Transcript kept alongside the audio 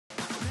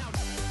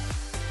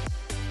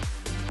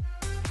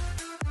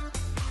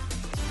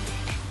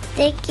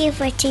Thank you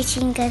for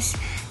teaching us.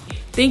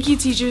 Thank you,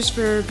 teachers,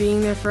 for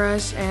being there for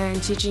us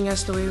and teaching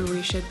us the way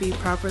we should be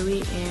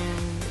properly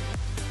and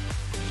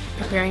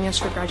preparing us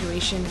for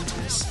graduation and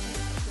tests.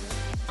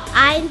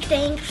 I'm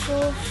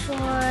thankful for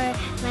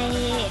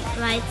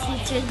my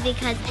teachers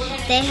because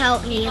they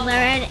help me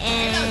learn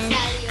and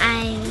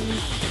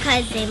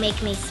because they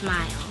make me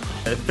smile.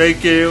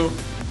 Thank you,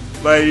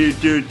 my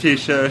dear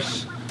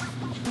teachers.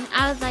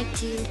 I would like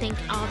to thank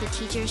all the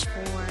teachers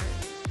for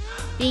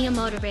being a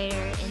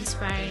motivator,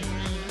 inspiring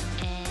me,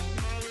 and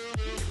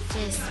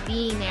just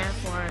being there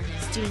for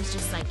students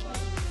just like me.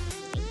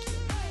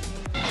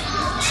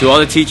 Thank you. To all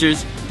the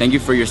teachers, thank you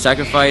for your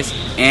sacrifice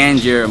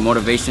and your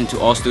motivation to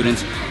all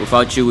students.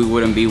 Without you, we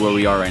wouldn't be where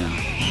we are right now.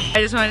 I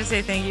just wanted to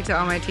say thank you to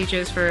all my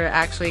teachers for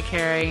actually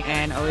caring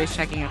and always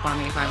checking up on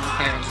me if I'm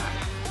okay or not.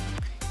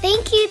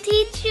 Thank you,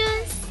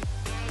 teachers.